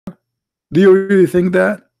Do you really think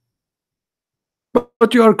that?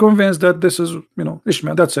 But you are convinced that this is,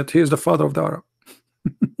 Ishmael. That's it. He is the father of the Arab.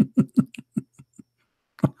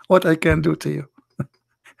 What I can do to you?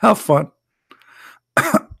 Have fun.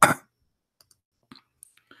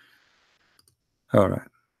 All right.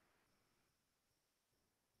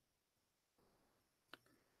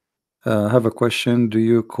 I have a question. Do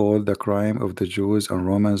you call the crime of the Jews and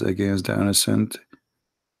Romans against the innocent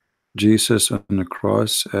Jesus on the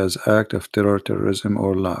cross as act of terrorism,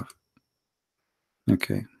 or love?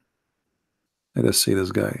 Okay. Let us see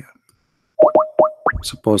this guy.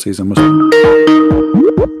 Suppose he's a Muslim.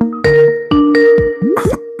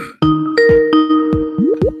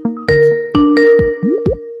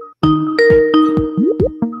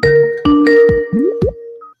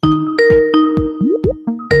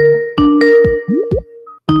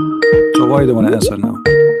 So why do you want to answer now?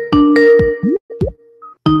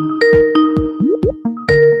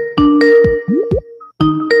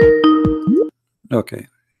 Okay,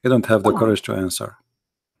 you don't have the courage to answer.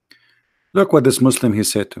 Look what this Muslim he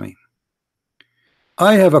said to me.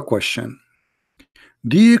 I have a question.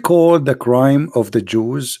 Do you call the crime of the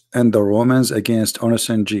Jews and the Romans against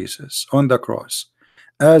innocent Jesus on the cross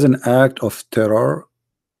as an act of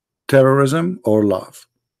terrorism, or love?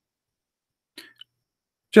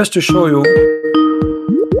 Just to show you.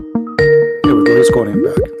 Here we go, he's calling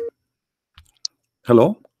back.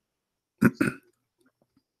 Hello?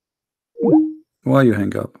 Why you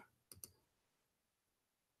hang up?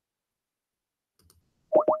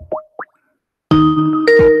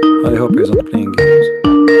 I hope he's not playing games.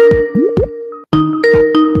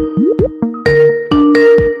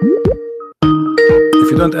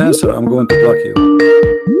 If you don't answer, I'm going to block you.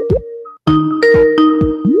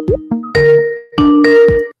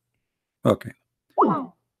 Okay.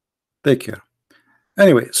 Take care.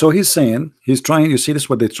 Anyway, so he's saying, he's trying, you see, this is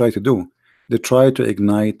what they try to do. They try to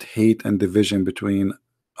ignite hate and division between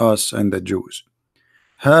us and the Jews.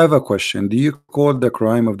 Have a question. Do you call the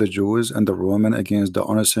crime of the Jews and the Roman against the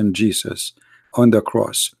innocent Jesus on the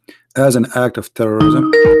cross as an act of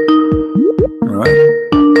terrorism? All right.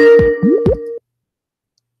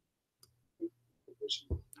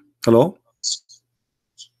 Hello?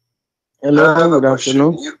 Hello, good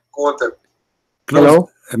afternoon. Hello?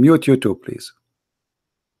 Mute YouTube, please.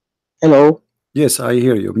 Hello. Yes, I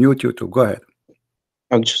hear you. Mute YouTube. Go ahead.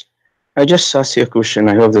 I just asked you a question.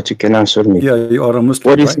 I hope that you can answer me. Yeah, you are a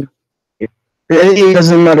Muslim, what is right? It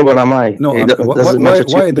doesn't matter what am I. No, why it doesn't matter?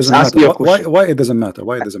 Why it doesn't matter?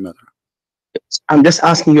 Why it doesn't matter? I'm just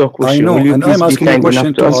asking you a question. I know, and I'm asking you a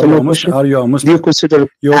question to answer my question. Are you a Muslim? Do you consider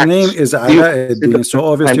your name is Ala, so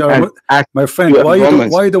obviously you are my friend. Why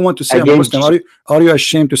you don't want to say I'm a Muslim? Are you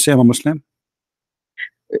ashamed to say I'm a Muslim?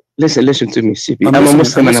 Listen to me, CP. I'm a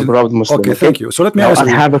Muslim and a proud Muslim. Okay, thank you. So let me answer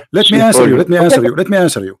you. Let me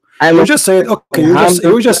answer you. You just said, okay,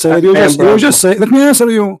 you just said, let me answer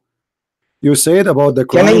you. You said about the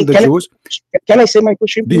crime of the Jews. Can I say my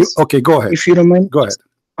question, please? Okay, go ahead. If you don't mind. Go ahead.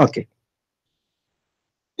 Okay.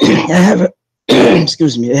 I have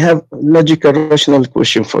excuse me, I have a logical, rational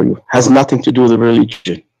question for you. Has nothing to do with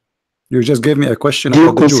religion. You just gave me a question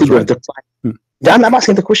about the Jews, right? I'm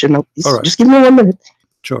asking the question now. Right. Just give me 1 minute.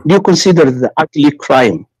 Sure. Do you consider the ugly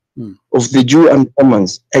crime of the Jew and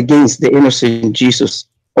Romans against the innocent Jesus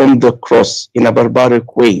on the cross in a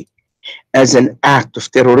barbaric way as an act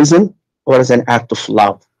of terrorism or as an act of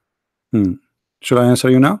love? Should I answer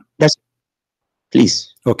you now? Yes.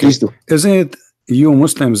 Please. Okay. Please do. Isn't it you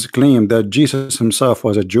Muslims claim that Jesus himself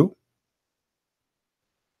was a Jew?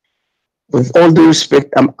 With all due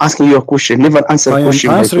respect, I'm asking you a question. Never answer a question.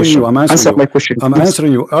 I'm answering you. Answer my question. I'm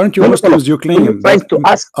answering you. Aren't you Muslims? You claim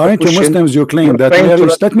that. Aren't you Muslims? You claim that.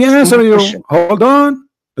 Let me answer you. Hold on.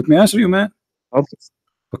 Let me answer you, man. Okay.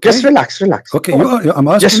 Just relax. Okay. I'm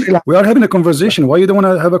asking. We are having a conversation. Why you don't want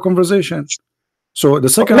to have a conversation? So the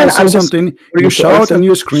second I say something, you shout and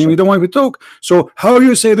you scream. You don't want to talk. So how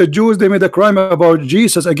you say the Jews they made a crime about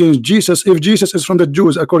Jesus against Jesus if Jesus is from the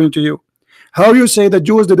Jews according to you? How you say the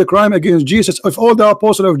Jews did the crime against Jesus if all the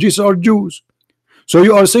apostles of Jesus are Jews? So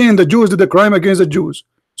you are saying the Jews did the crime against the Jews.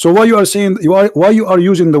 So why you are saying why you are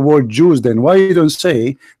using the word Jews then? Why you don't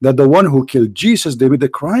say that the one who killed Jesus they made the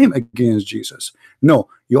crime against Jesus? No,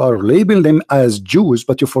 you are labeling them as Jews,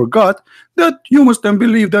 but you forgot that you must then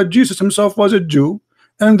believe that Jesus himself was a Jew,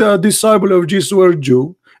 and the disciple of Jesus were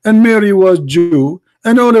Jew, and Mary was Jew,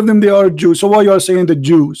 and all of them they are Jews. So why you are saying the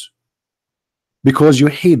Jews? Because you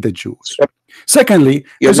hate the Jews. Secondly,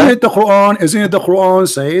 isn't it the Quran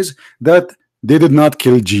says that they did not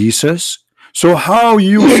kill Jesus? So how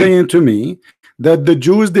you saying to me that the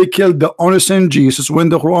Jews they killed the innocent Jesus when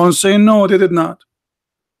the Quran say no, they did not?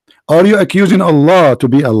 Are you accusing Allah to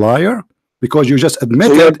be a liar? Because you just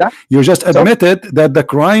admitted, that the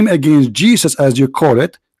crime against Jesus, as you call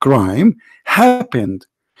it, crime, happened.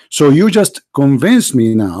 So you just convinced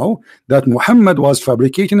me now that Muhammad was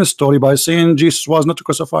fabricating a story by saying Jesus was not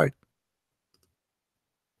crucified.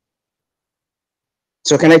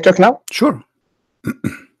 So can I talk now? Sure.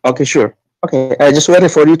 Okay, sure. Okay, I just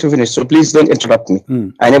waited for you to finish, so please don't interrupt me.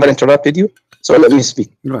 I never interrupted you, so let me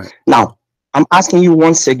speak. Right. Now, I'm asking you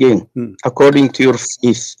once again, according to your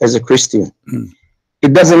faith as a Christian,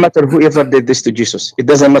 it doesn't matter whoever did this to Jesus. It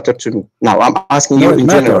doesn't matter to me. Now, I'm asking you in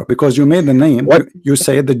general. Because you made the name. You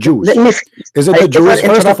say the Jews. Let me Is it the Jews?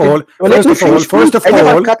 First of all,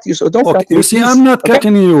 you see, I'm not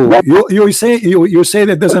cutting you. You say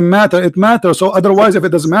that it doesn't matter. It matters. So otherwise, if it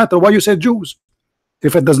doesn't matter, why you say Jews?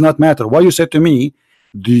 If it does not matter, why you said to me,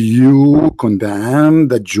 do you condemn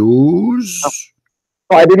the Jews?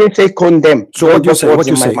 No, I didn't say condemn. So what you say? What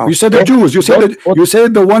you say? You said the Jews. You said that. You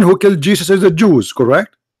said the one who killed Jesus is the Jews,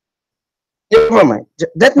 correct? Never mind.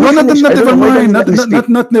 Not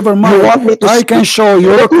never mind. I can show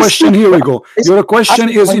your question. Here we go. Your question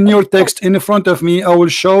is in your text in front of me. I will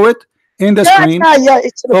show it in the screen.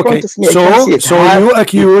 It's in front of me. So you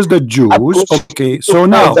accuse the Jews. Okay, so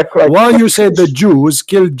now why you said the Jews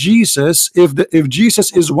killed Jesus if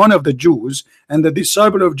Jesus is one of the Jews and the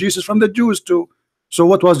disciple of Jesus from the Jews too? So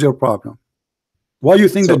what was your problem? Why you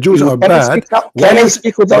think the Jews are bad?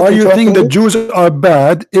 Why you think the Jews are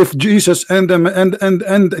bad if Jesus and them and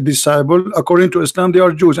the disciple, according to Islam, they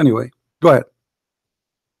are Jews anyway? Go ahead.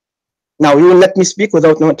 Now you will let me speak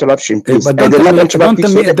without no interruption, please. But don't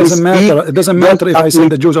tell me it doesn't matter. It doesn't matter if I say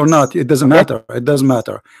the Jews or not. It doesn't matter. It doesn't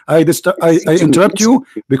matter. I interrupt you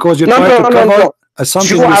because you try to cover something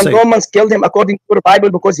Jew you and say. Romans killed him according to the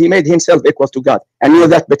Bible because he made himself equal to God and knew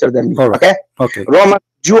that better than me. All right. Okay.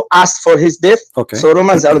 Jew asked for his death. Okay. So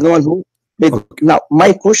Romans are the one who made. Now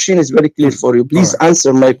my question is very clear for you. Please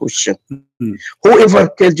answer my question. Whoever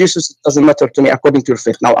killed Jesus, it doesn't matter to me according to your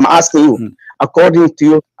faith. Now I'm asking you, according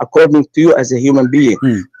to you as a human being,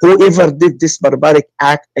 whoever did this barbaric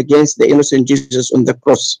act against the innocent Jesus on the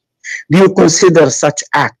cross, do you consider such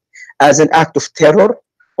act as an act of terror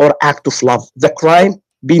or act of love? The crime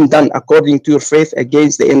being done according to your faith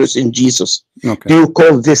against the innocent Jesus. Do you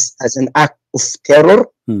call this as an act of terror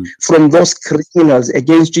from those criminals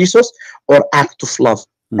against Jesus or act of love?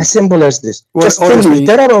 As simple as this. Well, just tell me,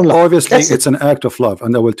 terror or love. Obviously, it's an act of love,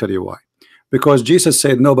 and I will tell you why. Because Jesus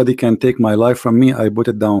said, nobody can take my life from me. I put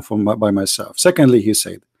it down by myself. Secondly, he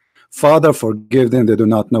said, Father, forgive them. They do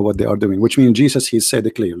not know what they are doing. Which means Jesus, he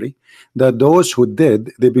said clearly that those who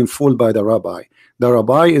did, they've been fooled by the rabbi. The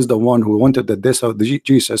rabbi is the one who wanted the death of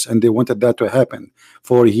Jesus, and they wanted that to happen,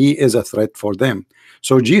 for he is a threat for them.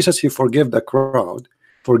 So Jesus, he forgave the crowd,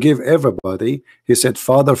 forgive everybody. He said,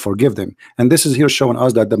 Father, forgive them. And this is here showing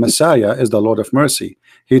us that the Messiah is the Lord of mercy.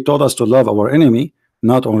 He told us to love our enemy.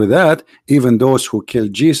 Not only that, even those who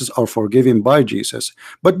killed Jesus are forgiven by Jesus.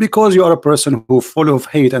 But because you are a person who full of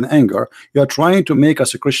hate and anger, you are trying to make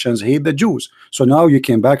us Christians hate the Jews. So now you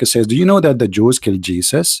came back and says, do you know that the Jews killed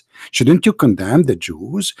Jesus? Shouldn't you condemn the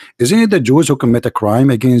Jews? Isn't it the Jews who commit a crime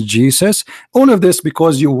against Jesus? All of this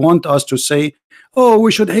because you want us to say, oh,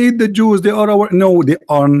 we should hate the Jews. They are our... No, they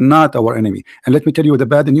are not our enemy. And let me tell you the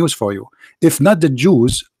bad news for you. If not the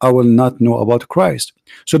Jews, I will not know about Christ.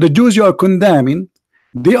 So the Jews you are condemning,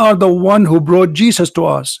 they are the one who brought Jesus to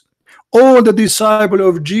us. All the disciples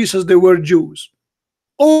of Jesus, they were Jews.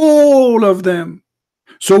 All of them.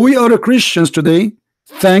 So we are Christians today,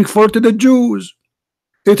 thankful to the Jews.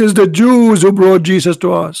 It is the Jews who brought Jesus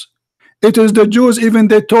to us. It is the Jews, even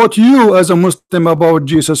they taught you as a Muslim about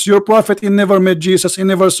Jesus. Your prophet, he never met Jesus, he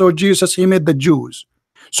never saw Jesus, he met the Jews.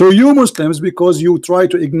 So you Muslims, because you try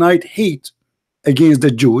to ignite hate against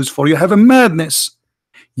the Jews, for you have a madness.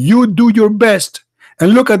 You do your best.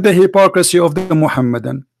 And look at the hypocrisy of the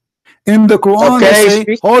Muhammadan. In the Quran, they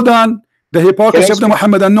say, hold on, the hypocrisy of the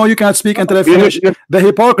Muhammadan. No, you can't speak until I finish. The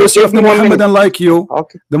hypocrisy of the Muhammadan like you,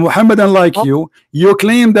 the Muhammadan like you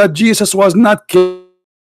claim that Jesus was not killed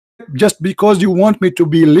just because you want me to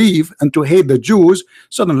believe and to hate the Jews.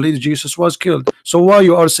 Suddenly Jesus was killed. So why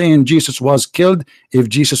you are saying Jesus was killed if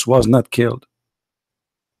Jesus was not killed?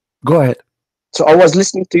 Go ahead. So I was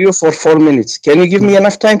listening to you for 4 minutes. Can you give me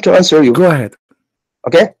enough time to answer you? Go ahead.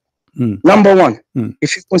 Okay. Number one,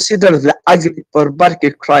 if you consider the ugly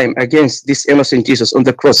barbaric crime against this innocent Jesus on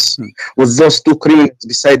the cross with those two criminals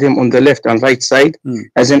beside him on the left and right side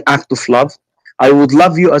as an act of love, I would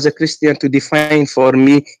love you as a Christian to define for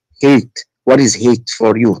me hate. what is hate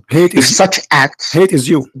for you? Hate If is such acts, hate is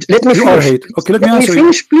you. let me You finish. are hate. Okay, let me Let me answer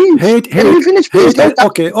finish, you. please. Hate, Let me finish, please. hate.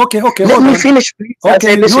 Okay, okay, okay. Let Hold me on. finish, please.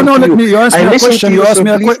 Okay, no, let me. You asked me a question. You asked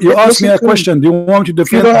me a question. You asked me a question. Do you want me to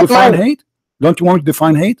define hate? Don't you want me to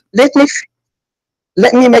define hate?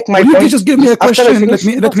 Let me make my point. You point. just give me a question.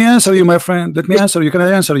 Let me answer you, my friend. Let me answer you. Can I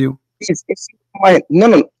answer you? Please, no,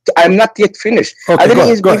 I'm not yet finished. Okay, I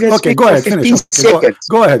didn't go ahead. even Okay, speak go for ahead. 15 Finish. Okay, seconds.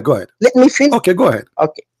 go ahead. Go ahead. Let me finish. Okay, go ahead.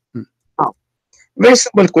 Okay. Now, very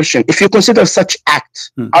simple question. If you consider such act,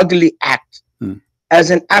 ugly act, as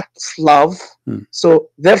an act of love, so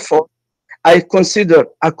therefore, I consider,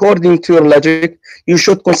 according to your logic, you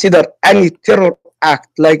should consider any terror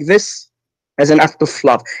act like this as an act of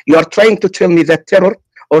love. You are trying to tell me that terror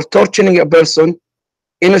or torturing a person,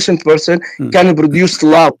 innocent person, can produce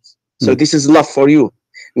love. So this is love for you.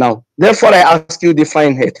 Now, therefore, I ask you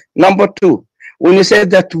define hate. Number two, when you said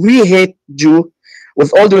that we hate Jew,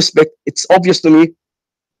 with all due respect, it's obvious to me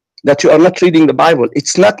that you are not reading the Bible.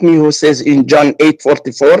 It's not me who says in John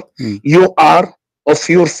 8:44, you are of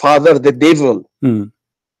your father the devil.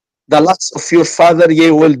 The lusts of your father ye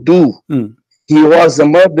will do. He was a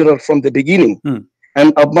murderer from the beginning, and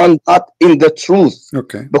upon not in the truth,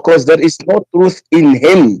 because there is no truth in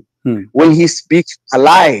him. When he speaks a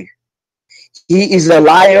lie, he is a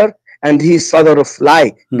liar and he is father of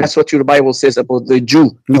lie. That's what your Bible says about the Jew.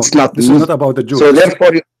 No, it's not this me. is not about the Jew. So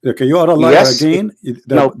therefore, okay, you are a liar again.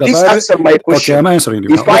 Now, please answer my question. Okay, I'm answering you.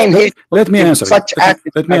 Define hate. Let me answer you.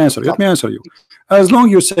 Let me answer you. Let me answer you. As long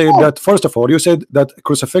you say that, first of all, you said that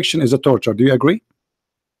crucifixion is a torture. Do you agree?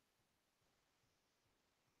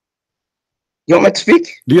 You want me to speak?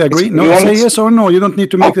 Do you agree? No, say yes or no. You don't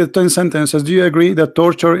need to make the 10 sentences. Do you agree that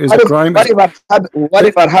torture is a crime?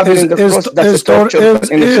 Whatever happened in the cross, that's a torture of an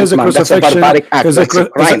innocent man. That's a barbaric act. That's a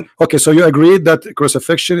crime. Okay, so you agree that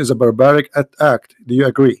crucifixion is a barbaric act. Do you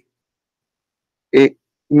agree?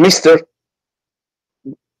 Mr.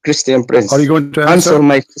 Christian Prince, are you going to answer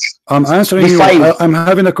my I'm answering you. I'm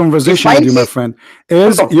having a conversation with you, my friend.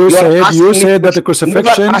 You said that the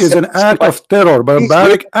crucifixion is an act of terror,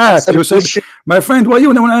 barbaric act. You said, my friend, why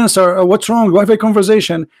you don't answer? What's wrong? We have a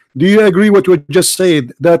conversation. Do you agree what we just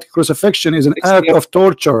said, that crucifixion is an act of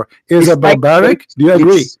torture, is a barbaric? Do you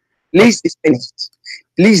agree?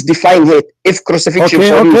 Please define hate. If crucifixion we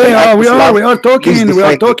are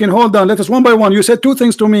talking. Hold on, let us one by one. You said two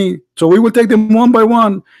things to me, so we will take them one by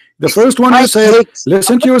one. The first one, you said,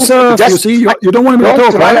 listen to yourself. You see, you don't want me to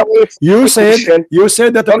talk, right? You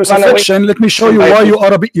said that the crucifixion. Let me show you why you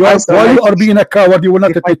are being a coward. You will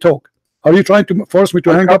not let me talk. Are you trying to force me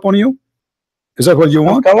to hang up on you? Is that what you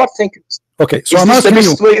want? Okay, so I'm asking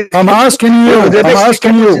you,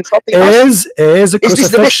 is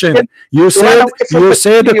crucifixion? You said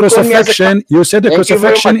the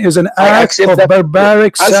crucifixion is an act of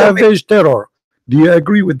barbaric, savage terror. Do you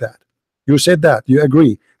agree with that? You said that. You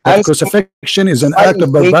agree that crucifixion is an act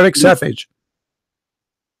of barbaric, savage.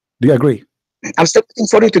 Do you agree? I'm still waiting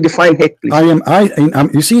for you to define hate, please.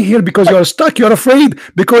 You see here, because you're stuck, you're afraid,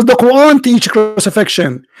 because the Quran teaches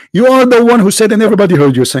crucifixion. You are the one who said, and everybody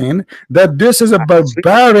heard you saying, that this is a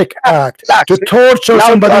barbaric act to torture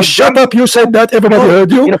somebody. Shut up, you said that, everybody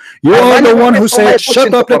heard you. You are the one who said,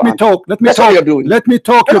 shut up, let me talk, let me talk,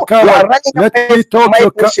 you coward. Let me talk,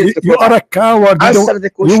 you are a coward.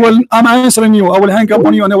 I'm answering you. I will hang up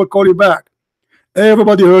on you and I will call you back.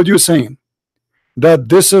 Everybody heard you saying that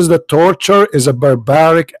this is the torture is a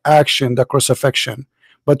barbaric action, the crucifixion.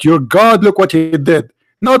 But your God, look what he did.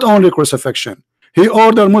 Not only crucifixion, he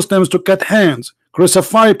ordered Muslims to cut hands,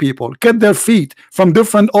 crucify people, cut their feet from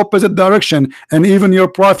different opposite direction, and even your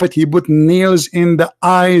prophet, he put nails in the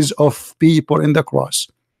eyes of people in the cross.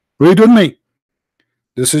 Read with me.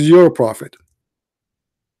 This is your prophet,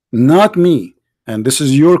 not me, and this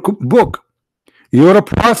is your book. Your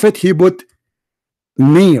prophet, he put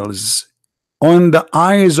nails on the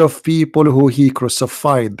eyes of people who he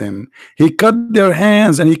crucified them. He cut their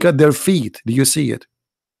hands and he cut their feet. Do you see it?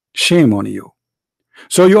 Shame on you.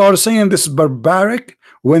 So you are saying this is barbaric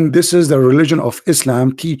when this is the religion of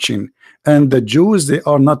Islam teaching, and the Jews, they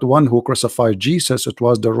are not one who crucified Jesus, it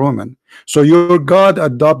was the Roman. So your God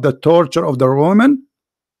adopt the torture of the Roman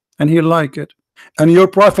and he like it, and your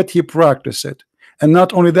prophet, he practiced it. And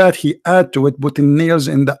not only that, he add to it putting nails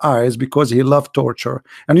in the eyes because he loved torture.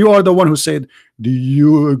 And you are the one who said, do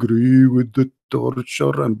you agree with the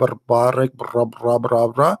torture and barbaric blah, blah, blah,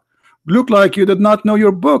 blah? Look like you did not know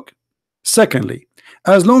your book. Secondly,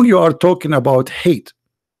 as long you are talking about hate,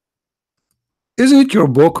 isn't it your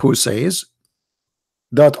book who says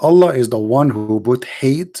that Allah is the one who put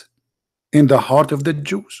hate in the heart of the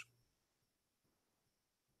Jews?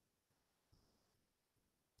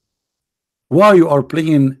 why you are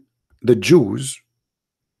playing the Jews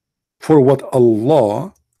for what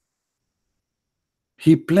Allah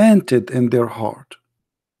He planted in their heart.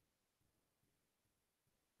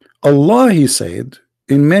 Allah, He said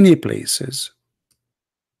in many places,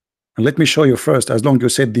 and let me show you first, as long as you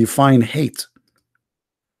said define hate.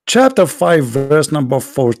 Chapter 5 verse number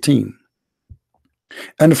 14.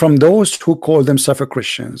 And from those who call themselves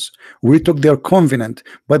Christians, we took their covenant,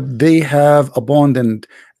 but they have abandoned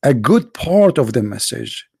a good part of the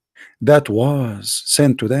message that was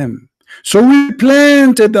sent to them. So we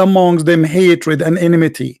planted amongst them hatred and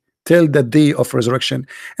enmity till the day of resurrection.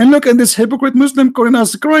 And look at this hypocrite Muslim calling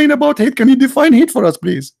us, crying about hate. Can you define hate for us,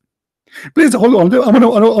 please? Please hold on. I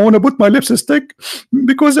want to put my lipstick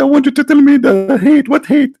because I want you to tell me the hate. What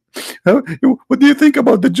hate? What do you think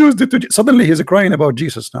about the Jews? Suddenly he's crying about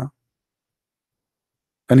Jesus now,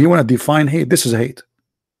 and he want to define hate. This is hate.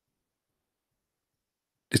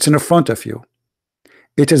 It's in front of you.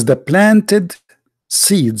 It is the planted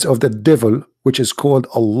seeds of the devil, which is called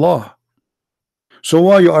Allah. So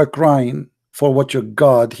why you are crying for what your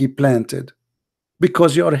God He planted?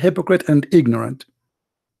 Because you are a hypocrite and ignorant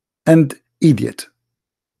and idiot.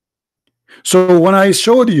 So when I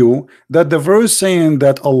showed you that the verse saying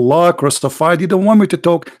that Allah crucified, you don't want me to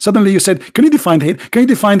talk. Suddenly you said, can you define hate? Can you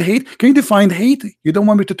define hate? Can you define hate? You don't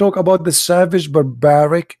want me to talk about the savage,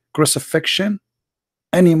 barbaric crucifixion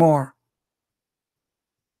anymore,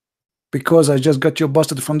 because I just got you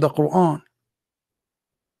busted from the Quran.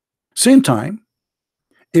 Same time,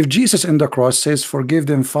 if Jesus in the cross says, forgive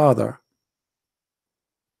them, Father,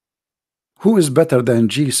 who is better than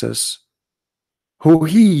Jesus? Who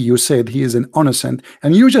you said he is an innocent,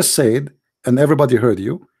 and you just said, and everybody heard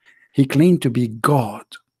you, he claimed to be God.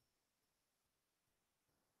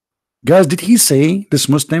 Guys, did he say, this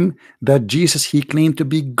Muslim, that Jesus he claimed to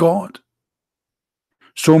be God?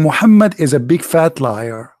 So Muhammad is a big fat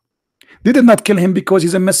liar. They did not kill him because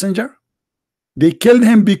he's a messenger. They killed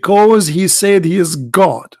him because he said he is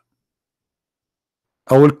God.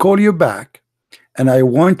 I will call you back and I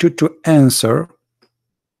want you to answer.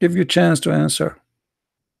 Give you a chance to answer.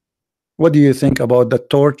 What do you think about the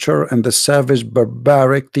torture and the savage,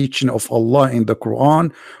 barbaric teaching of Allah in the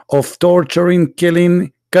Quran of torturing,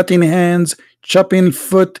 killing, cutting hands, chopping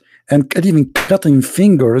foot, and even cutting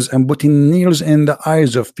fingers and putting nails in the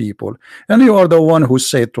eyes of people? And you are the one who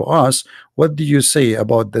said to us, what do you say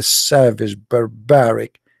about the savage,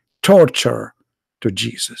 barbaric torture to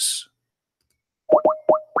Jesus?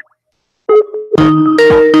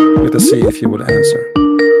 Let us see if he will answer.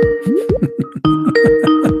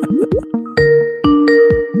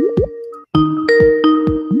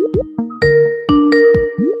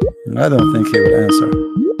 I don't think he will answer.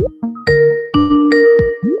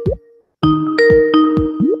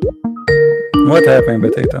 What happened,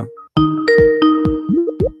 Potato?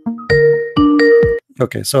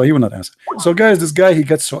 Okay, so he will not answer. So guys, this guy, he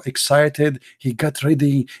gets so excited, he got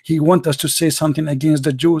ready, he wants us to say something against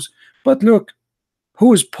the Jews. But look,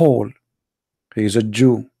 who is Paul? He is a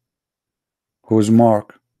Jew. Who is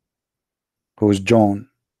Mark? Who is John?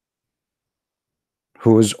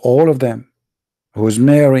 Who is all of them? Who is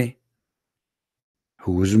Mary?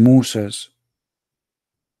 Who is Moses?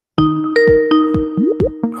 Aren't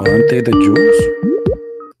they the Jews?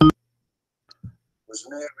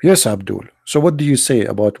 Yes, Abdul. So what do you say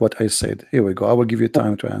about what I said? Here we go. I will give you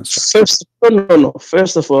time to answer. First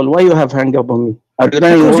of all, why you have hung up on me?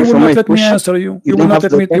 Because you will not let me answer you. You will not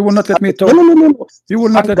let me. You will not let me talk. No. You will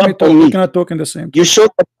not let me talk. You cannot talk in the same time. You showed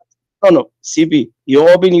that. No, CB, you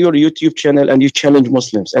open your YouTube channel and you challenge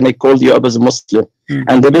Muslims, and I called you up as a Muslim,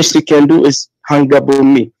 and the best you can do is hang up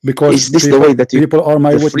on me. Because is this the way that people are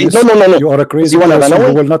my witness? No. You are a crazy person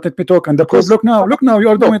who will not let me talk. And the proof, look now, you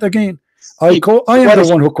are doing it again. I am the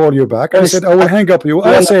one who called you back. I said I will hang up you.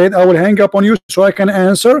 I said I will hang up on you so I can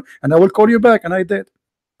answer, and I will call you back, and I did.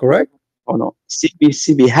 Correct? Oh no,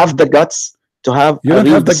 CB, have the guts to have. You don't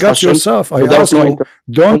have the guts yourself. I ask you,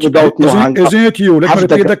 don't. Isn't it you? Let me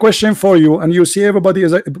repeat the question for you, and you see everybody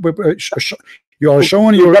is. You are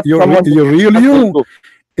showing your real you.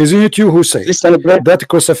 Isn't it you who say that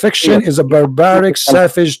crucifixion is a barbaric,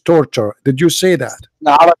 savage torture? Did you say that?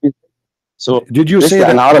 So did you say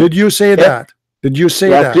that? Did you say that? Did you say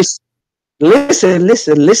that?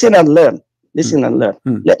 Listen and learn. Listen and learn.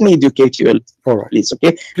 Let me educate you, please.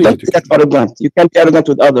 Okay. Don't be that arrogant. You can be arrogant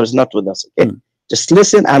with others, not with us. Okay. Just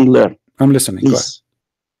listen and learn. I'm listening. Please.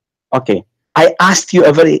 Okay. I asked you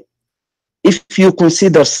if you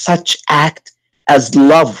consider such act as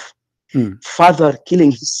love, father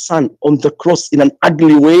killing his son on the cross in an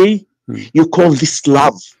ugly way, you call this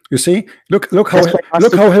love. You see, look how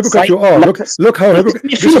hypocrite you are. Look how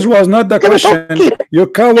hypocrite. This was not the question. You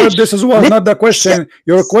coward. This was not the question.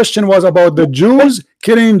 Your question was about the Jews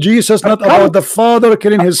killing Jesus, not about the Father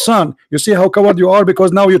killing his Son. You see how coward you are,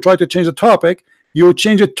 because now you try to change the topic. You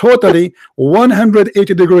change it totally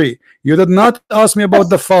 180 degree. You did not ask me about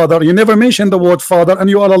the Father. You never mentioned the word Father, and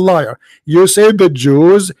you are a liar. You say the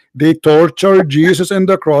Jews, they tortured Jesus in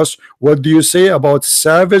the cross. What do you say about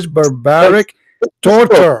savage, barbaric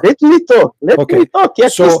torture? Let me talk. Let me talk.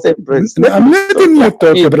 Yes, so I'm letting you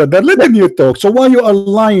talk, brother. Letting you talk. So why you are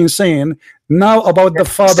lying, saying now about the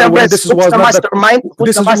Father when this was not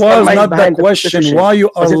the question? Why you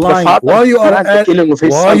are lying? Why you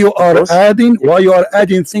are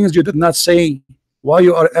adding things you did not say? Why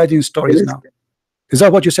you are adding stories now? Is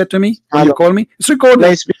that what you said to me when you call me? It's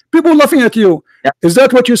recorded. People laughing at you. Is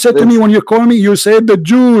that what you said to me when you call me? You said the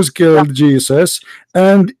Jews killed Jesus,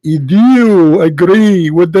 and do you agree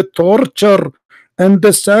with the torture and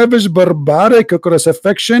the savage, barbaric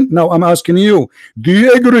crucifixion? Now I'm asking you, do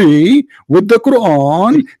you agree with the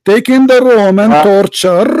Quran taking the Roman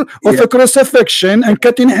torture of a crucifixion and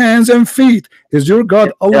cutting hands and feet? Is your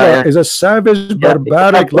God Allah is a savage,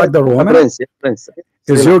 barbaric like the Roman?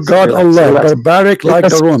 Is your God Allah barbaric like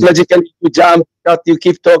the Roman? You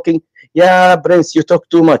keep talking. Yeah, Prince, you talk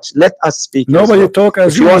too much. Let us speak. Nobody talk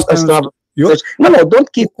as you want us to. No,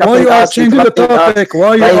 don't keep. Why you are changing the topic?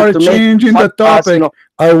 Why you are changing the topic?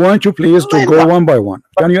 I want you please to go one by one.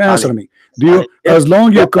 Can you answer me? Do you, as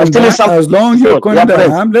long you condemn,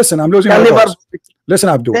 listen, I'm losing my voice. Listen,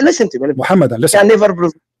 Abdul. Listen to me. Muhammad, listen.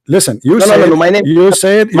 Listen, you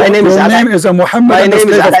said your name is a Muhammad, the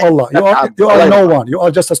slave of Allah. You are no one. You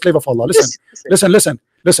are just a slave of Allah.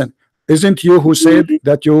 Listen. Isn't you who said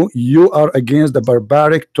that you are against the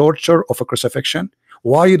barbaric torture of a crucifixion?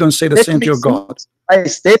 Why you don't say the same to your God? My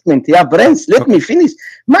statement, Prince. Let me finish.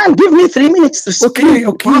 Man, give me 3 minutes to speak.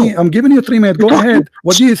 Okay. I'm giving you 3 minutes. Go ahead.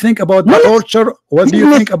 What do you think about the torture? What do you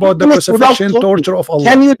think about the crucifixion torture of Allah?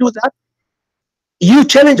 Can you do that? You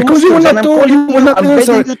challenge because you will not talk. You will not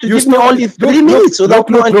answer. You give me only 3 minutes without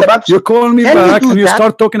no interruption. You call me back and you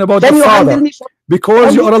start talking about the Father.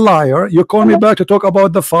 Because you are a liar, you call me back to talk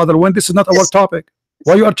about the Father when this is not our topic.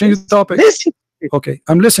 Why you are changing the topic? Okay,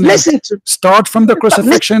 I'm listening. Start from the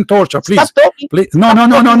crucifixion torture, please. Please. No.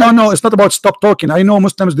 It's not about stop talking. I know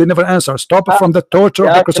Muslims, they never answer. Stop from the torture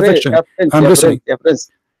of the crucifixion. I'm listening.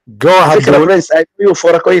 Go ahead, Prince. I knew you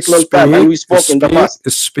for a quite long time, and we spoke in the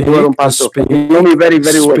past. You know me very,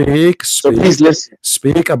 very well. So please listen.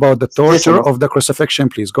 Speak about the torture of the crucifixion,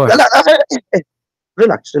 please. Go ahead.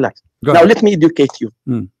 Relax. Now let me educate you.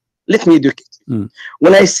 Let me educate you.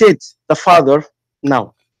 When I said the Father,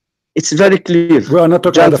 now it's very clear. We are not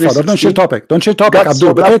talking about the Father. Don't change topic.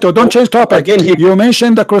 Abdul Potato. Don't change topic. You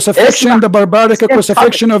mentioned the crucifixion, the barbaric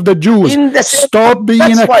crucifixion of the Jews. Stop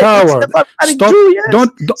being a coward. Stop.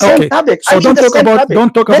 Okay. So don't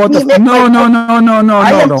talk about the.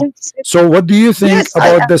 No. So what do you think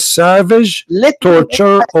about the savage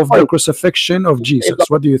torture of the crucifixion of Jesus?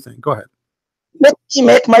 What do you think? Go ahead. Let me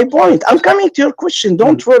make my point. I'm coming to your question.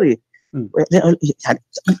 Don't worry.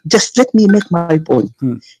 Just let me make my point.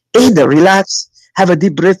 Either relax, have a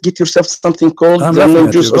deep breath, get yourself something cold,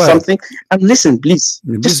 lemon juice or something, and listen, please.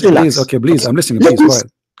 Just relax. Please. Okay, please. I'm listening. Please,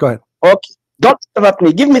 go ahead. Okay. Don't interrupt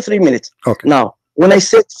me. Give me 3 minutes. Okay. Now, when I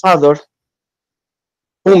said Father,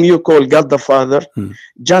 whom you call God the Father,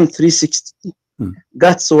 John 3:16,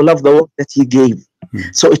 God so loved the world that He gave.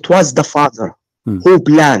 So it was the Father who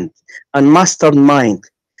planned and mastermind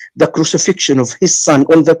the crucifixion of His Son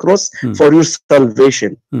on the cross for your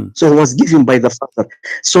salvation. So it was given by the Father.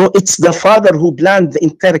 So it's the Father who planned the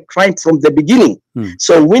entire crime from the beginning.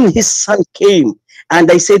 So when His Son came,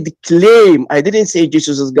 and I said claim, I didn't say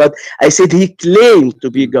Jesus is God, I said He claimed to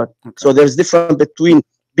be God. So there's difference between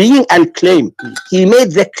being and claim. He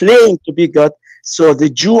made the claim to be God. So the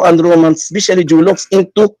Jew and Roman, especially Jew, looks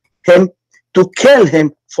into Him to kill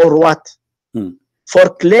Him for what? For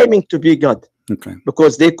claiming to be God.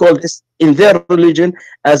 Because they call this in their religion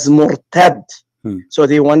as murtad. So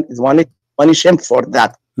they want to punish him for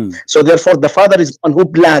that. So therefore the Father is one who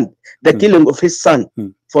planned the killing of His Son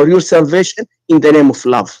for your salvation in the name of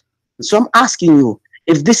love. So I'm asking you,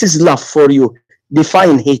 if this is love for you,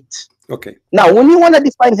 define hate. Okay. Now when you want to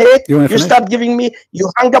define hate, you stop giving me, you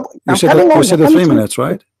hung up. You said the 3 minutes,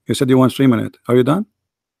 right? You said you want 3 minutes. Are you done?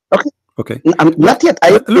 Okay. Not yet. I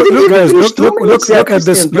Look, guys, look at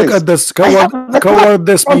this. Look at this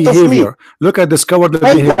cowardly behavior. Look at this cowardly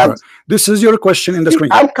behavior. This is your question in the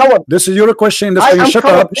screen. I'm coward. This is your question in the screen. Shut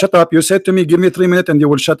up. Shut up. You said to me, give me 3 minutes and you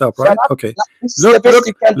will shut up, right? Okay. Look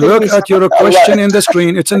at your question in the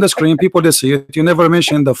screen. It's in the screen. People they see it. You never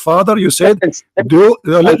mentioned the Father. You said,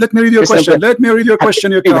 let me read your question. Let me read your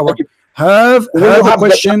question, you coward. Have a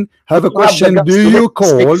question. Do you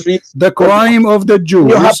call the crime of the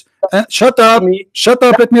Jews? Shut up! Shut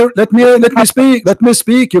up! Let me speak. Let me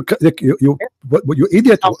speak. You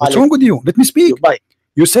idiot! What's wrong with you? Let me speak.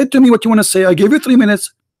 You said to me what you want to say. I gave you 3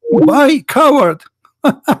 minutes. Bye, coward.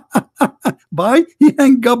 Bye. He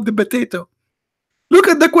hung up the potato. Look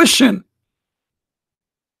at the question.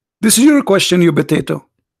 This is your question, you potato.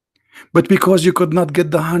 But because you could not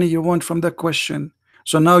get the honey you want from the question,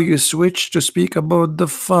 so now you switch to speak about the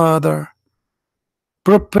Father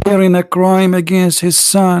preparing a crime against his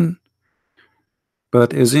Son.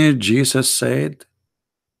 But isn't it Jesus said,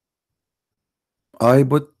 I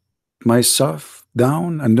put myself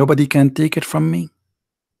down and nobody can take it from me?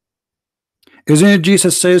 Isn't it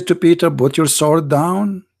Jesus says to Peter, put your sword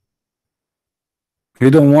down? You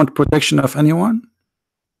don't want protection of anyone?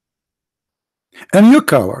 And you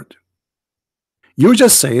coward, you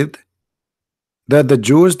just said that the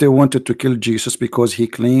Jews, they wanted to kill Jesus because he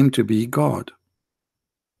claimed to be God.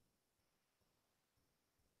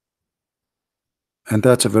 And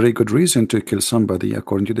that's a very good reason to kill somebody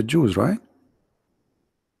according to the Jews, right?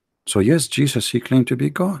 So yes, Jesus, he claimed to be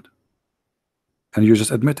God. And you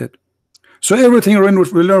just admit it. So everything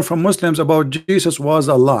we learn from Muslims about Jesus was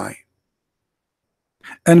a lie.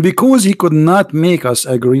 And because he could not make us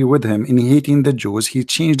agree with him in hating the Jews, he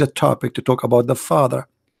changed the topic to talk about the Father.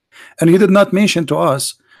 And he did not mention to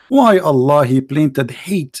us why Allah he planted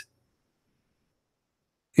hate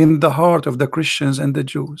in the heart of the Christians and the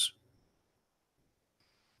Jews.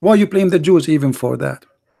 Why you blame the Jews even for that?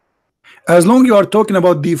 As long you are talking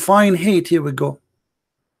about define hate, here we go.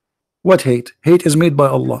 What hate? Hate is made by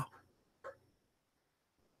Allah.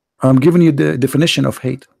 I'm giving you the definition of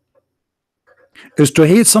hate. Is to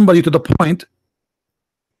hate somebody to the point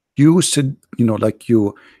you said, you know, like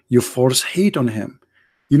you force hate on him.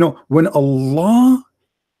 You know, when Allah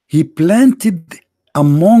he planted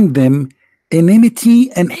among them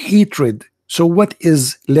enmity and hatred. So what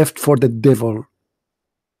is left for the devil?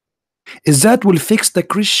 Is that will fix the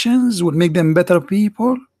Christians, will make them better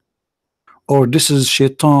people? Or this is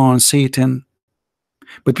shaitan, Satan?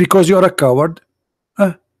 But because you are a coward,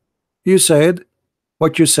 you said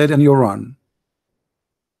what you said and you run.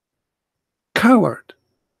 Coward.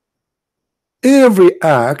 Every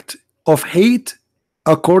act of hate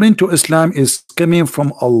according to Islam is coming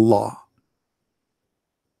from Allah.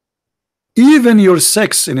 Even your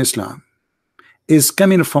sex in Islam is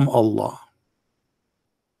coming from Allah.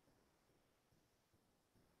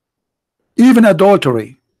 Even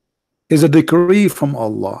adultery is a decree from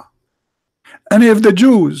Allah. And if the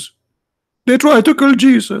Jews they try to kill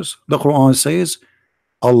Jesus, the Quran says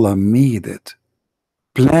Allah made it,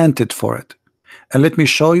 planted for it. And let me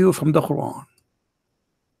show you from the Quran.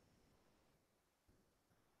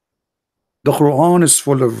 The Quran is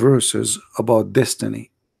full of verses about destiny.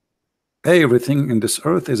 Everything in this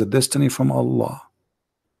earth is a destiny from Allah.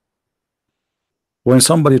 When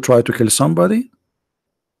somebody tried to kill somebody,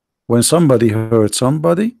 when somebody hurt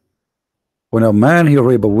somebody, when a man he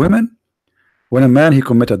rape a woman, when a man he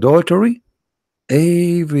commit adultery,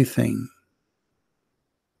 everything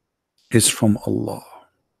is from Allah.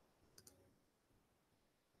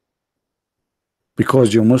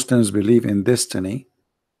 Because you Muslims believe in destiny,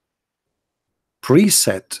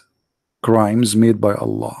 preset crimes made by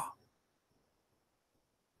Allah.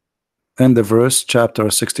 And the verse, chapter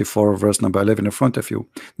 64, verse number 11 in front of you.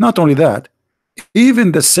 Not only that,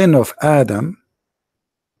 even the sin of Adam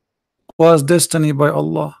was destiny by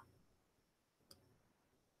Allah.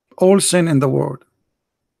 All sin in the world.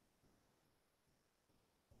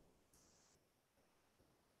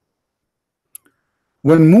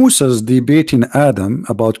 When Moses debating Adam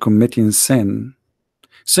about committing sin,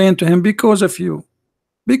 saying to him, because of you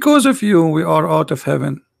we are out of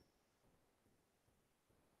heaven.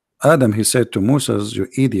 Adam, he said to Moses, you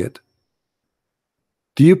idiot,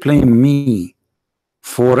 do you blame me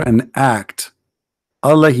for an act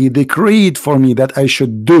Allah he decreed for me that I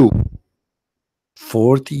should do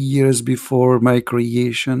 40 years before my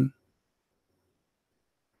creation?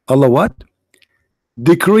 Allah what?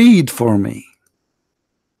 Decreed for me.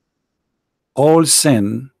 All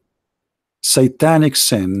sin, satanic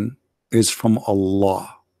sin, is from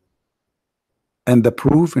Allah. And the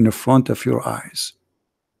proof in the front of your eyes.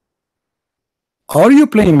 Are you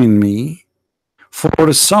blaming me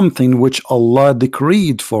for something which Allah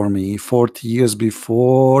decreed for me 40 years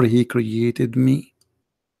before He created me?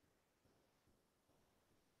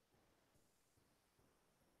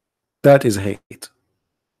 That is hate.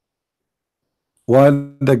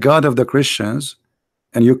 While the God of the Christians,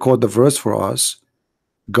 and you quote the verse for us,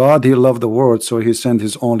 God, He loved the world, so He sent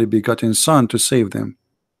His only begotten Son to save them.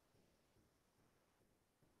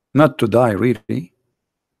 Not to die, really.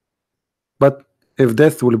 But if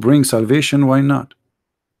death will bring salvation, why not?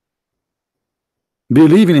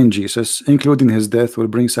 Believing in Jesus, including His death, will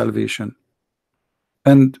bring salvation.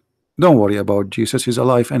 And don't worry about Jesus, He's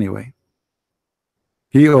alive anyway.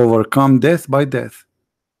 He overcome death by death.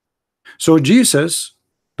 So Jesus,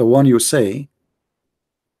 the one you say,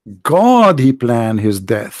 God, He planned His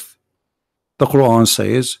death. The Quran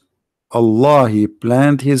says, Allah, He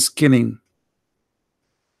planned His killing.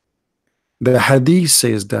 The Hadith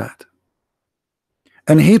says that.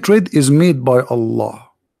 And hatred is made by Allah.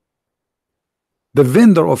 The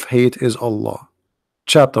vendor of hate is Allah.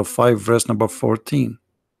 Chapter 5, verse number 14.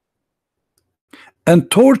 And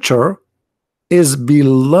torture is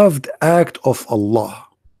beloved act of Allah,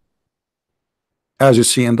 as you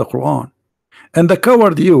see in the Quran. And the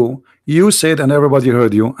coward you said, and everybody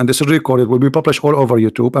heard you, and this is recorded, will be published all over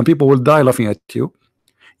YouTube, and people will die laughing at you.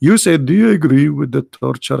 You said, do you agree with the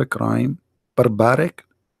torture crime, barbaric,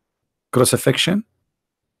 crucifixion?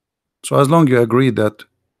 So as long you agree that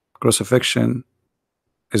crucifixion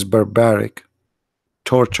is barbaric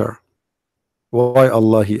torture, why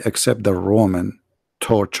Allah He accept the Roman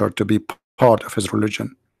torture to be part of His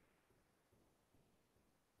religion?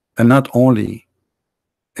 And not only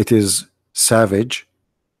it is savage,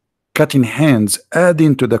 cutting hands,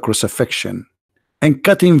 adding to the crucifixion, and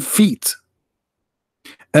cutting feet.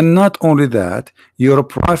 And not only that, your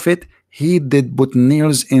prophet, he did put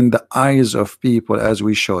nails in the eyes of people, as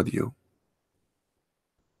we showed you.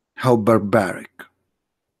 How barbaric,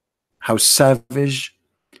 how savage,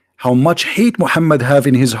 how much hate Muhammad have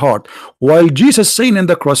in his heart. While Jesus saying in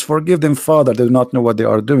the cross, forgive them, Father, they do not know what they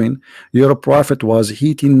are doing, your prophet was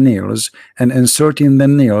heating nails and inserting the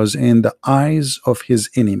nails in the eyes of his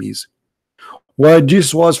enemies. While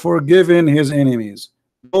Jesus was forgiving his enemies,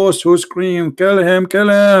 those who scream, kill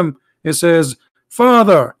him, he says,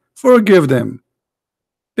 Father, forgive them.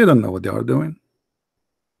 They don't know what they are doing.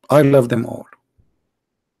 I love them all.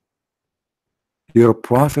 Your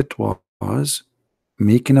prophet was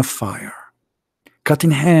making a fire,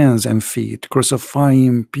 cutting hands and feet,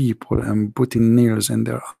 crucifying people and putting nails in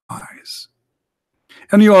their eyes.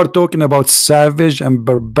 And you are talking about savage and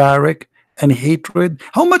barbaric and hatred.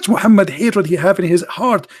 How much Muhammad hatred he have in his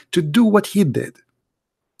heart to do what he did?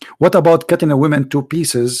 What about cutting a woman to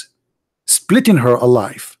pieces, splitting her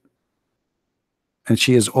alive? And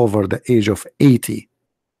she is over the age of 80.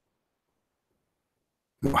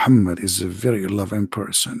 Muhammad is a very loving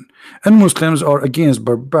person, and Muslims are against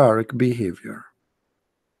barbaric behavior.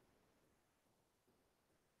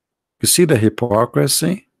 You see the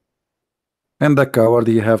hypocrisy? And the coward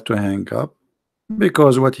you have to hang up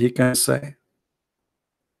because what he can say.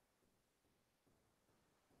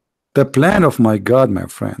 The plan of my God, my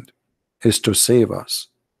friend, is to save us.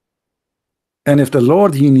 And if the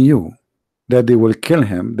Lord he knew that they will kill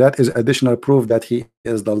him, that is additional proof that he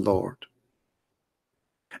is the Lord.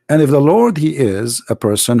 And if the Lord he is a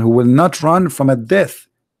person who will not run from a death,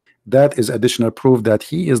 that is additional proof that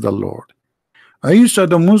he is the Lord. Isa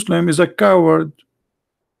the Muslim is a coward.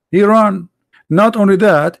 He ran. Not only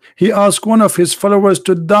that, he asked one of his followers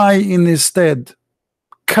to die in his stead.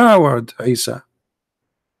 Coward, Isa.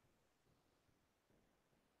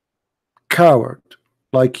 Coward,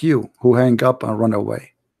 like you, who hang up and run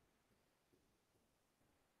away.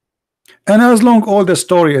 And as long all the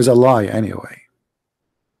story is a lie anyway.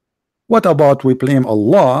 What about we blame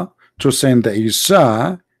Allah to send the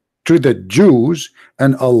Isa to the Jews,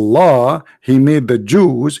 and Allah he made the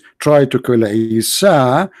Jews try to kill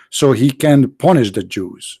Isa so he can punish the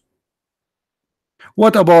Jews?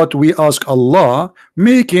 What about we ask Allah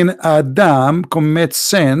making Adam commit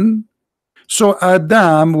sin so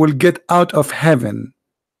Adam will get out of heaven?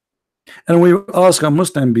 And we asked a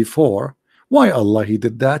Muslim before, why Allah he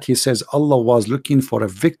did that? He says Allah was looking for a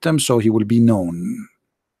victim so he will be known.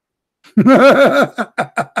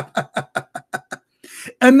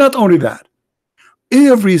 And not only that,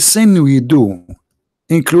 every sin we do,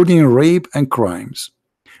 including rape and crimes,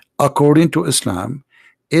 according to Islam,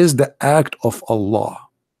 is the act of Allah.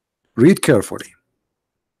 Read carefully.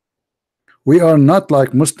 We are not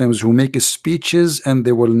like Muslims who make speeches and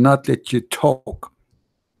they will not let you talk,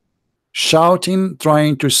 shouting,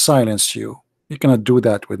 trying to silence you. You cannot do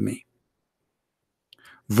that with me.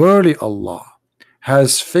 Verily Allah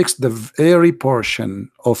has fixed the very portion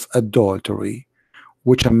of adultery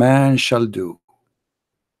which a man shall do.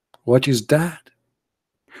 What is that?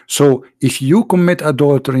 So if you commit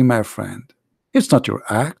adultery, my friend, it's not your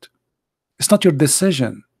act, it's not your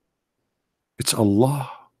decision, it's Allah.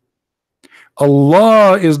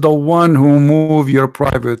 Allah is the one who move your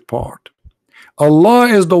private part. Allah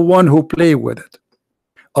is the one who play with it.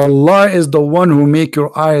 Allah is the one who make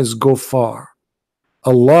your eyes go far.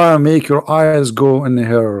 Allah make your eyes go in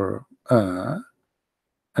her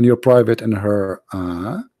and your private in her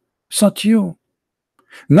it's not you.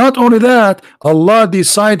 Not only that, Allah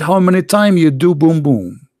decide how many times you do boom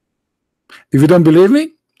boom. If you don't believe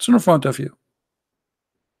me, it's in front of you.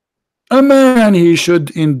 A man, he should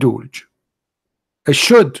indulge. He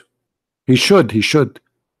should. It's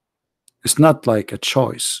not like a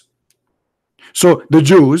choice. So the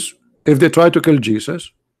Jews, if they try to kill Jesus,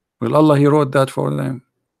 well, Allah, he wrote that for them.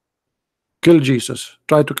 Kill Jesus,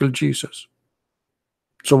 try to kill Jesus.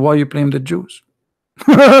 So why you blame the Jews?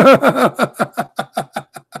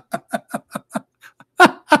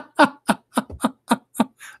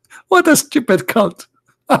 What a stupid cult.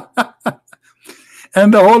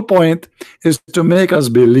 And the whole point is to make us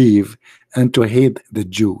believe and to hate the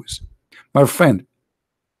Jews. My friend,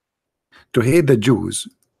 to hate the Jews,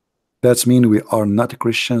 that's mean we are not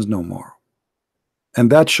Christians no more. And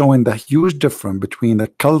that's showing the huge difference between a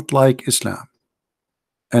cult like Islam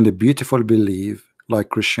and a beautiful belief like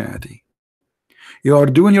Christianity. You are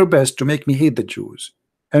doing your best to make me hate the Jews,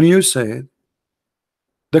 and you said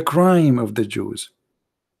the crime of the Jews.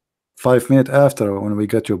 5 minutes after, when we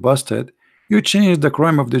got you busted, you changed the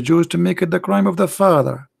crime of the Jews to make it the crime of the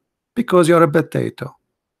father, because you're a potato.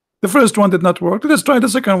 The first one did not work. Let's try the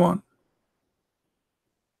second one.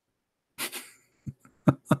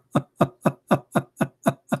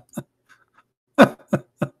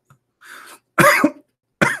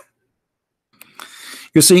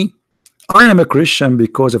 You see, I am a Christian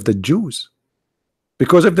because of the Jews.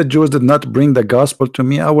 Because if the Jews did not bring the gospel to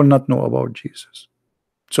me, I will not know about Jesus.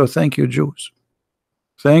 So thank you, Jews.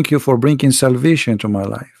 Thank you for bringing salvation to my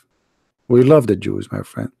life. We love the Jews, my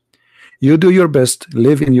friend. You do your best,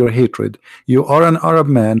 live in your hatred. You are an Arab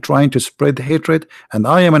man trying to spread hatred, and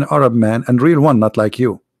I am an Arab man and real one, not like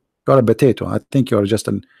you. You're a potato. I think you're just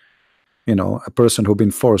an, a person who's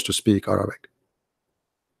been forced to speak Arabic.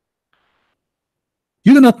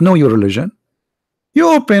 You do not know your religion. You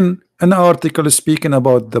open an article speaking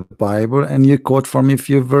about the Bible and you quote for me a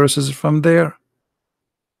few verses from there.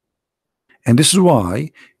 And this is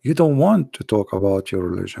why you don't want to talk about your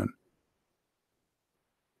religion.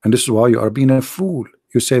 And this is why you are being a fool.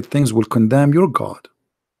 You said things will condemn your God.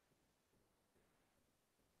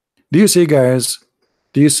 Do you see, guys?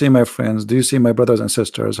 Do you see, my friends? Do you see, my brothers and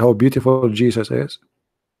sisters, how beautiful Jesus is?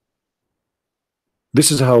 This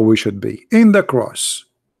is how we should be. In the cross,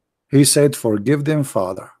 he said, forgive them,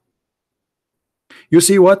 Father. You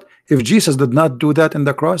see what? If Jesus did not do that in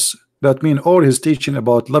the cross, that means all his teaching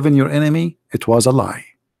about loving your enemy, it was a lie.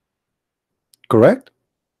 Correct?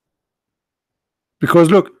 Because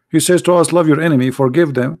look, he says to us, love your enemy,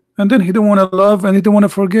 forgive them, and then he don't want to love and he don't want to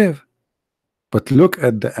forgive. But look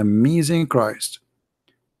at the amazing Christ.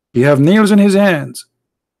 He have nails in his hands,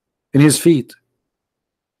 in his feet.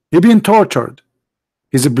 He being tortured.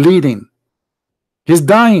 He's bleeding. He's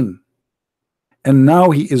dying. And now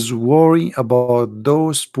he is worried about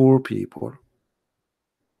those poor people.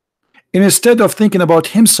 And instead of thinking about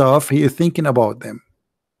himself, he is thinking about them.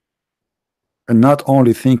 And not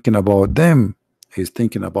only thinking about them, he's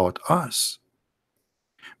thinking about us.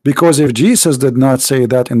 Because if Jesus did not say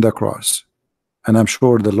that in the cross, and I'm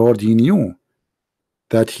sure the Lord, he knew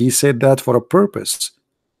that he said that for a purpose.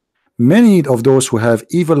 Many of those who have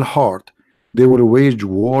evil heart, they will wage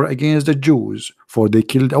war against the Jews, for they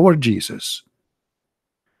killed our Jesus.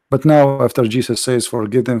 But now, after Jesus says,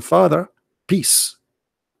 forgive them, Father, peace.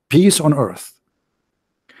 Peace on earth.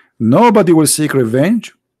 Nobody will seek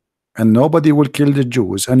revenge, and nobody will kill the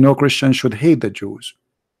Jews, and no Christian should hate the Jews.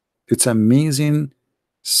 It's amazing.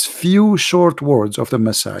 Few short words of the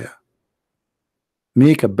Messiah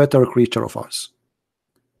make a better creature of us.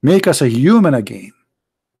 Make us a human again.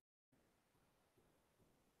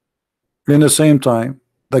 In the same time,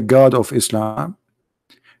 the God of Islam,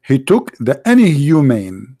 he took the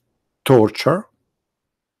inhumane torture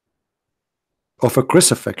of a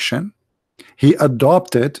crucifixion, he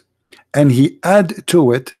adopted and he added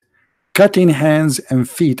to it cutting hands and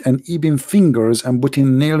feet and even fingers and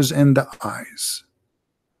putting nails in the eyes.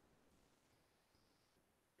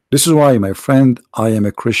 This is why, my friend, I am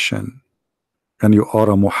a Christian and you are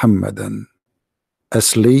a Muhammadan, a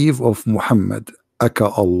slave of Muhammad, aka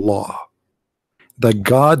Allah, the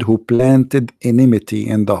God who planted enmity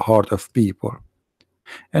in the heart of people.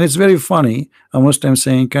 And it's very funny, a Muslim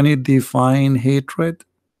saying, can you define hatred?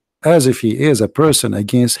 As if he is a person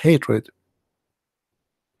against hatred.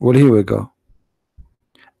 Well, here we go.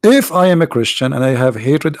 If I am a Christian and I have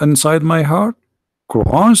hatred inside my heart,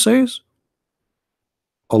 Quran says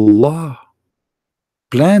Allah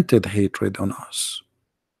planted hatred on us.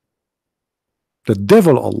 The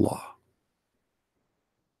devil, Allah.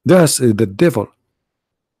 That's the devil.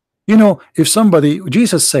 You know, if somebody,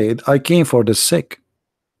 Jesus said, I came for the sick,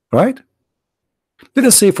 right? Let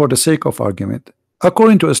us say, for the sake of argument,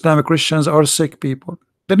 according to Islamic, Christians are sick people.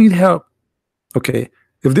 They need help. Okay,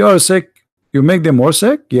 if they are sick, you make them more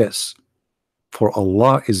sick? Yes. For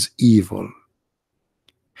Allah is evil.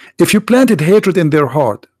 If you planted hatred in their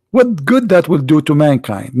heart, what good that will do to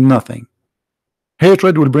mankind? Nothing.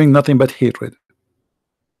 Hatred will bring nothing but hatred.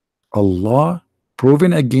 Allah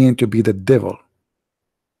proven again to be the devil.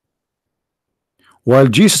 While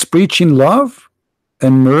Jesus preaching love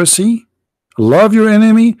and mercy, love your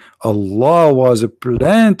enemy, Allah was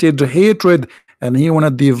planted hatred, and he want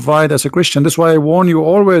to divide us a Christian. That's why I warn you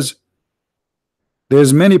always.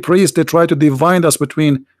 There's many priests that try to divide us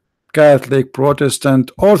between Catholic,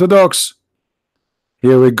 Protestant, Orthodox.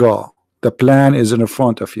 Here we go. The plan is in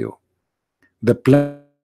front of you. The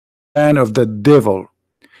plan of the devil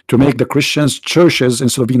to make the Christians churches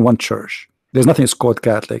instead of being one church. There's nothing is called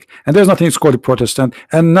Catholic, and there's nothing is called Protestant,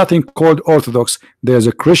 and nothing called Orthodox. There's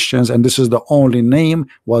a Christians, and this is the only name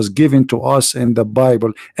was given to us in the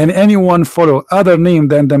Bible. And anyone follow other name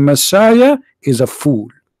than the Messiah is a fool.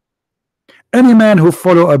 Any man who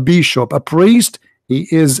follow a bishop, a priest, he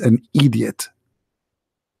is an idiot.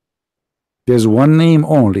 There's one name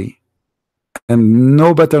only, and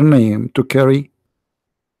no better name to carry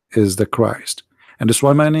is the Christ. And that's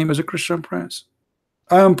why my name is a Christian Prince.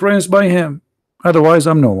 I am prince by him, otherwise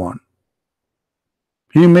I'm no one.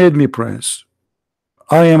 He made me prince.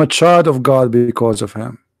 I am a child of God because of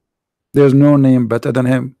him. There's no name better than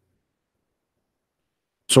him.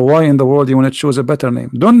 So why in the world you want to choose a better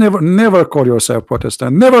name? Don't never call yourself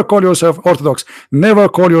Protestant, never call yourself Orthodox, never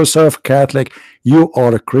call yourself Catholic. You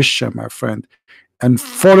are a Christian, my friend, and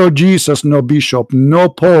follow Jesus. No bishop, no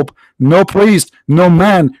pope, no priest, no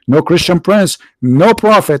man, no Christian prince, no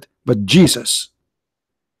prophet, but Jesus.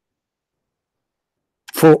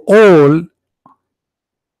 For all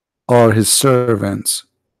are his servants.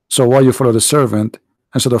 So why you follow the servant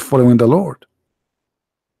instead of following the Lord?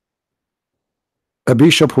 A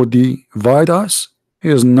bishop who divide us, he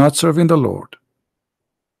is not serving the Lord.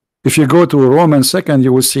 If you go to Romans 2,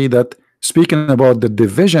 you will see that speaking about the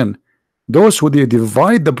division, those who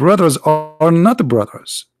divide the brothers are not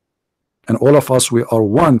brothers. And all of us, we are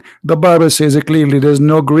one. The Bible says it clearly. There's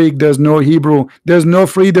no Greek, there's no Hebrew, there's no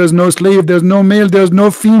free, there's no slave, there's no male, there's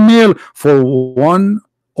no female. For one,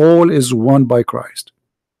 all is one by Christ.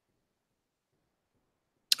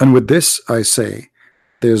 And with this I say,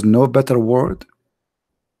 there's no better word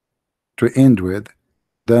to end with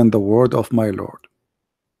than the word of my Lord.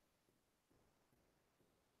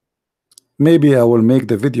 Maybe I will make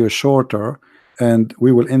the video shorter, and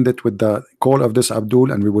we will end it with the call of this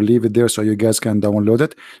Abdul, and we will leave it there so you guys can download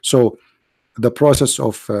it. So the process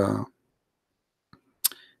of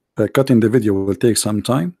cutting the video will take some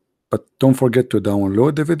time, but don't forget to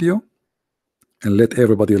download the video and let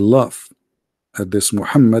everybody laugh at this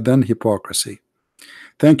Muhammadan hypocrisy.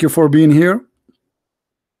 Thank you for being here.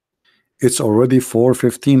 It's already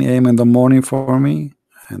 4:15 a.m. in the morning for me,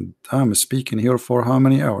 and I'm speaking here for how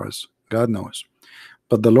many hours? God knows.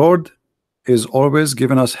 But the Lord is always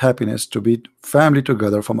giving us happiness to be family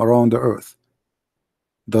together from around the earth.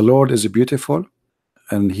 The Lord is beautiful,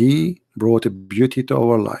 and he brought beauty to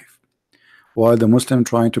our life. While the Muslim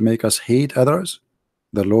trying to make us hate others,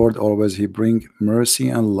 the Lord always he bring mercy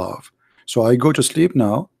and love. So I go to sleep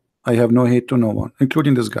now, I have no hate to no one,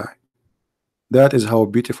 including this guy. That is how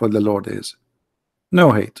beautiful the Lord is.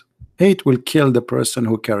 No hate. Hate will kill the person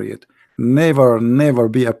who carry it. Never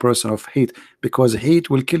be a person of hate, because hate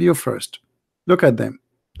will kill you first. Look at them.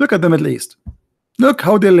 Look at them at least. Look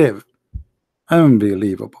how they live.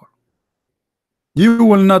 Unbelievable. You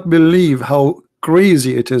will not believe how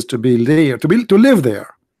crazy it is to be there, to live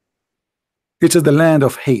there. It is the land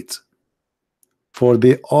of hate. For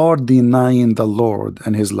they are denying the Lord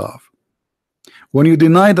and his love. When you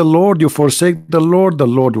deny the Lord, you forsake the Lord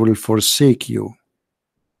will forsake you,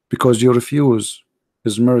 because you refuse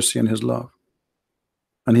his mercy and his love,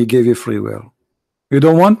 and he gave you free will. You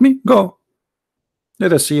don't want me? Go.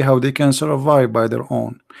 Let us see how they can survive by their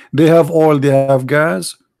own. They have oil, they have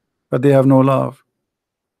gas, but they have no love.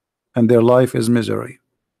 and their life is misery.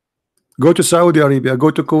 Go to Saudi Arabia,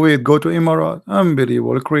 go to Kuwait, go to Emirates,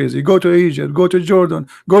 unbelievable, crazy. Go to Egypt, go to Jordan,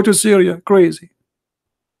 go to Syria, crazy.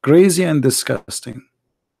 Crazy and disgusting.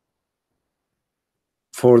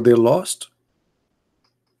 For their lost,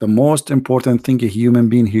 the most important thing a human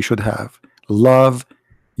being he should have: love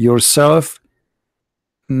yourself,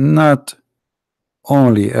 not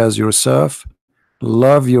only as yourself,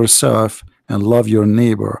 love yourself and love your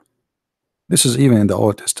neighbor. This is even in the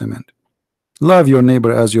Old Testament. Love your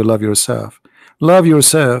neighbor as you love yourself. Love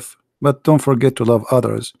yourself, but don't forget to love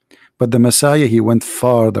others. But the Messiah, he went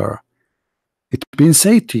farther. It's been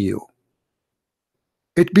said to you.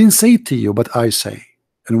 It's been said to you, but I say.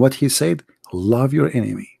 And what he said, love your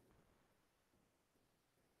enemy.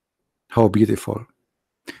 How beautiful.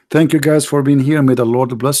 Thank you guys for being here. May the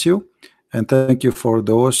Lord bless you. And thank you for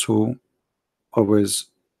those who always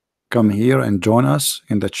come here and join us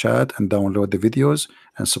in the chat and download the videos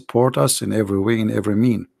and support us in every way, in every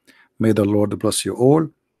mean. May the Lord bless you all.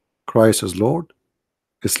 Christ is Lord.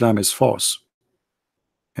 Islam is false.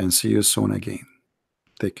 And see you soon again.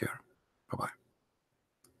 Take care. Bye-bye.